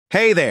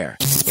Hey there!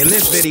 In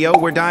this video,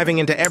 we're diving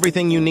into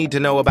everything you need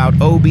to know about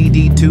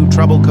OBD2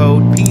 trouble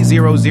code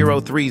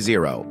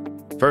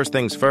P0030. First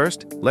things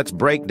first, let's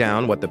break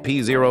down what the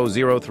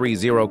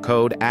P0030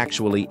 code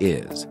actually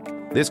is.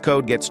 This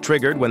code gets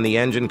triggered when the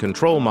engine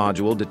control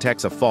module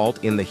detects a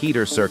fault in the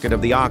heater circuit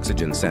of the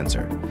oxygen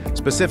sensor.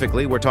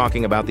 Specifically, we're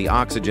talking about the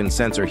oxygen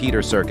sensor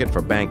heater circuit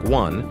for Bank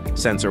 1,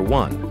 Sensor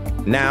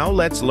 1. Now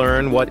let's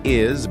learn what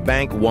is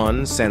Bank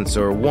 1,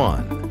 Sensor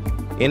 1.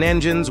 In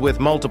engines with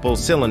multiple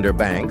cylinder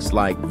banks,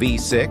 like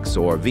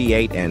V6 or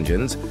V8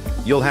 engines,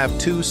 you'll have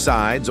two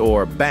sides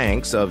or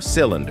banks of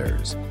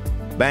cylinders.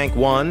 Bank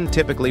 1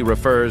 typically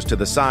refers to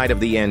the side of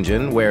the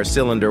engine where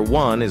cylinder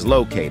 1 is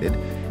located,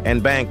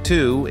 and Bank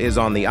 2 is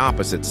on the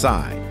opposite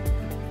side.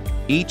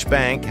 Each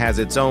bank has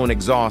its own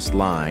exhaust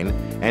line,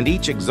 and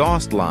each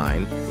exhaust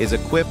line is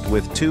equipped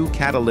with two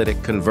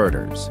catalytic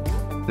converters.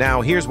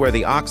 Now, here's where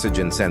the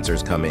oxygen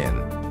sensors come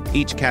in.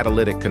 Each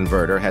catalytic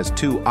converter has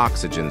two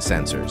oxygen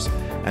sensors,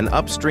 an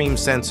upstream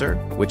sensor,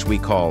 which we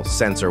call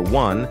Sensor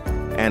 1,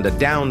 and a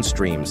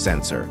downstream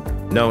sensor,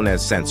 known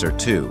as Sensor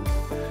 2.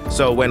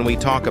 So when we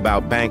talk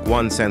about Bank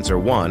 1 Sensor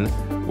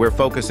 1, we're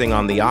focusing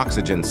on the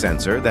oxygen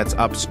sensor that's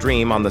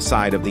upstream on the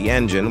side of the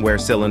engine where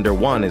cylinder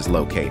 1 is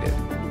located.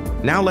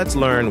 Now let's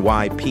learn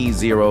why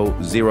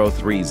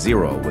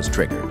P0030 was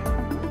triggered.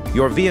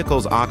 Your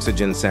vehicle's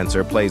oxygen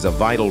sensor plays a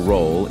vital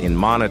role in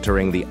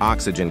monitoring the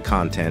oxygen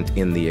content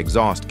in the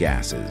exhaust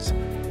gases.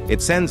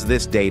 It sends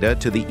this data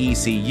to the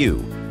ECU,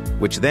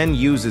 which then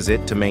uses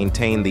it to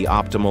maintain the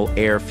optimal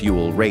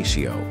air-fuel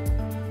ratio.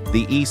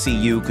 The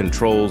ECU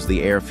controls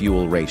the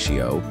air-fuel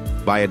ratio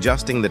by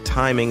adjusting the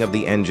timing of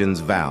the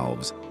engine's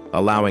valves,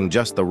 allowing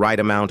just the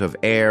right amount of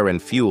air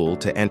and fuel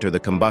to enter the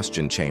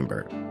combustion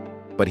chamber.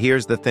 But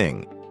here's the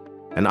thing: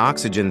 an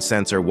oxygen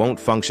sensor won't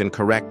function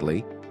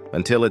correctly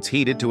until it's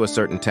heated to a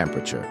certain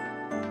temperature,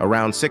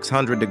 around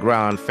 600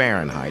 degrees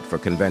Fahrenheit for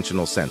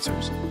conventional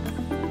sensors.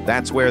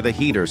 That's where the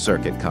heater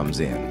circuit comes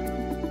in.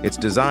 It's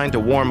designed to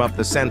warm up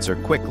the sensor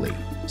quickly,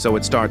 so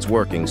it starts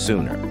working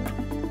sooner.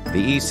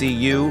 The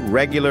ECU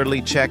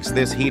regularly checks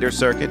this heater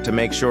circuit to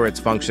make sure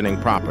it's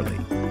functioning properly.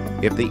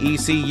 If the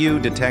ECU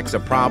detects a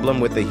problem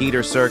with the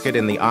heater circuit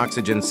in the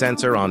oxygen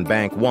sensor on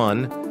Bank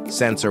 1,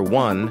 Sensor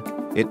 1,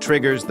 it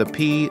triggers the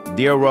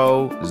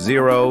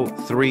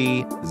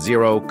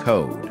P0030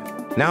 code.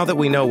 Now that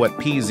we know what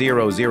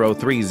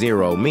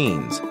P0030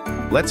 means,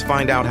 let's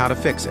find out how to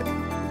fix it.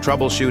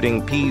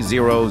 Troubleshooting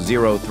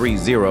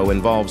P0030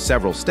 involves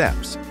several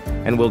steps,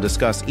 and we'll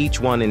discuss each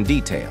one in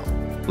detail.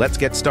 Let's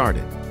get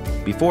started.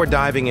 Before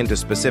diving into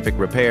specific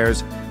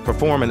repairs,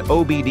 perform an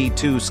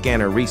OBD2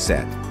 scanner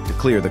reset to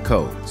clear the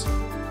codes.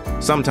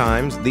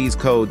 Sometimes these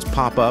codes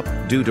pop up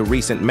due to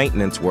recent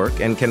maintenance work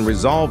and can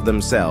resolve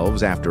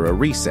themselves after a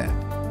reset.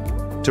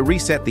 To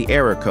reset the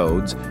error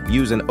codes,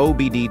 use an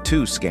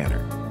OBD2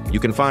 scanner. You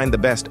can find the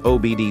best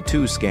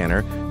OBD2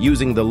 scanner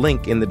using the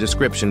link in the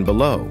description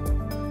below.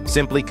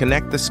 Simply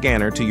connect the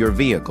scanner to your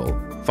vehicle,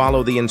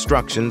 follow the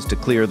instructions to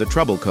clear the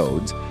trouble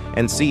codes,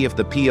 and see if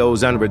the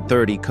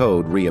P0030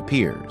 code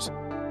reappears.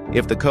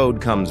 If the code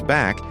comes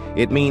back,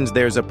 it means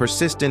there's a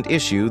persistent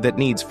issue that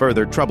needs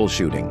further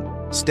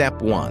troubleshooting.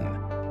 Step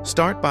 1.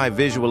 Start by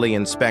visually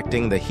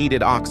inspecting the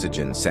heated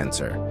oxygen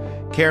sensor.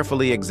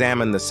 Carefully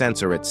examine the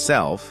sensor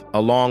itself,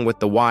 along with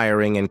the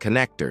wiring and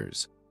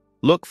connectors.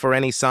 Look for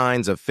any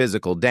signs of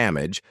physical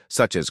damage,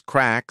 such as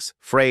cracks,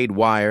 frayed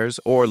wires,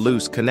 or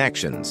loose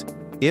connections.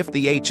 If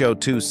the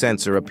HO2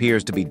 sensor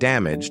appears to be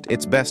damaged,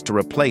 it's best to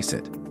replace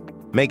it.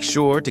 Make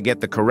sure to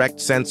get the correct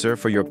sensor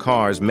for your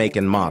car's make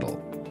and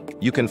model.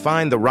 You can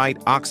find the right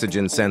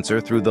oxygen sensor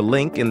through the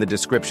link in the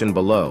description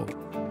below.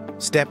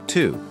 Step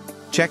 2.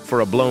 Check for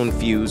a blown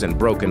fuse and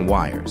broken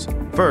wires.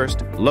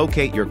 First,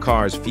 locate your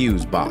car's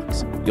fuse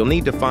box. You'll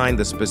need to find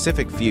the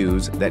specific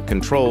fuse that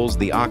controls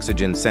the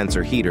oxygen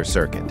sensor heater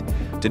circuit.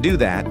 To do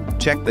that,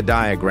 check the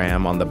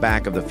diagram on the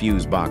back of the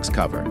fuse box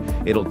cover.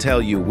 It'll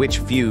tell you which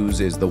fuse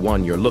is the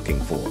one you're looking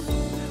for.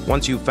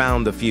 Once you've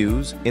found the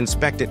fuse,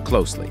 inspect it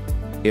closely.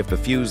 If the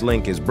fuse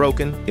link is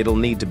broken, it'll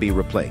need to be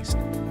replaced.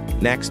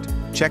 Next,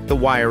 check the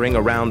wiring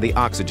around the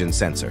oxygen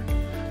sensor.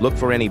 Look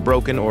for any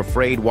broken or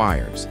frayed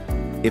wires.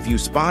 If you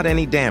spot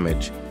any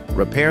damage,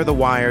 repair the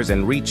wires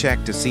and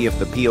recheck to see if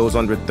the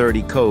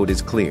P0030 code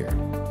is clear.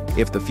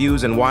 If the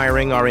fuse and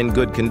wiring are in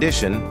good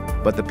condition,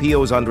 but the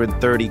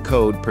P0030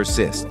 code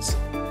persists,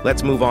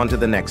 let's move on to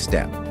the next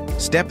step.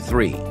 Step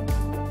 3.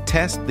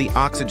 Test the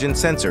oxygen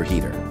sensor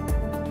heater.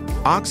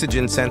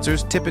 Oxygen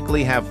sensors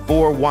typically have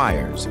 4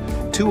 wires.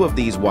 2 of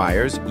these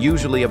wires,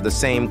 usually of the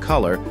same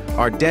color,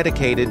 are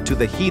dedicated to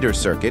the heater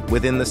circuit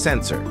within the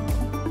sensor.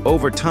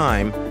 Over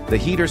time, the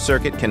heater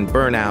circuit can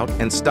burn out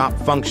and stop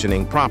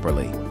functioning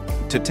properly.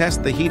 To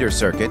test the heater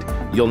circuit,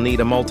 you'll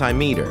need a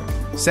multimeter.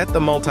 Set the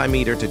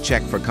multimeter to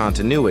check for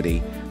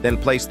continuity, then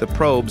place the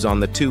probes on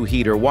the 2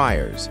 heater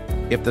wires.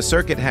 If the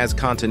circuit has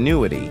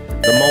continuity,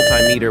 the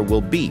multimeter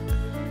will beep,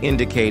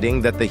 indicating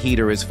that the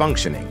heater is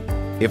functioning.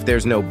 If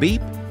there's no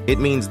beep, it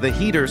means the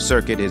heater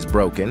circuit is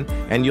broken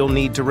and you'll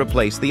need to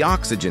replace the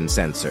oxygen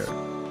sensor.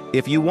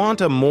 If you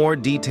want a more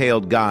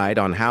detailed guide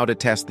on how to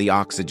test the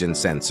oxygen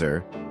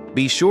sensor,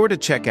 be sure to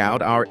check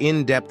out our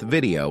in-depth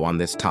video on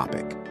this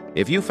topic.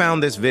 If you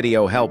found this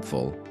video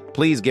helpful,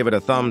 please give it a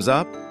thumbs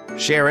up,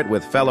 share it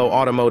with fellow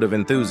automotive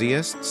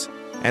enthusiasts,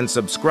 and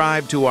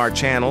subscribe to our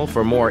channel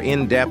for more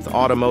in-depth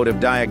automotive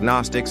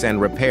diagnostics and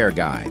repair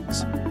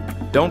guides.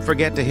 Don't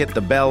forget to hit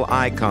the bell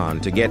icon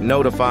to get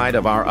notified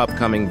of our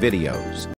upcoming videos.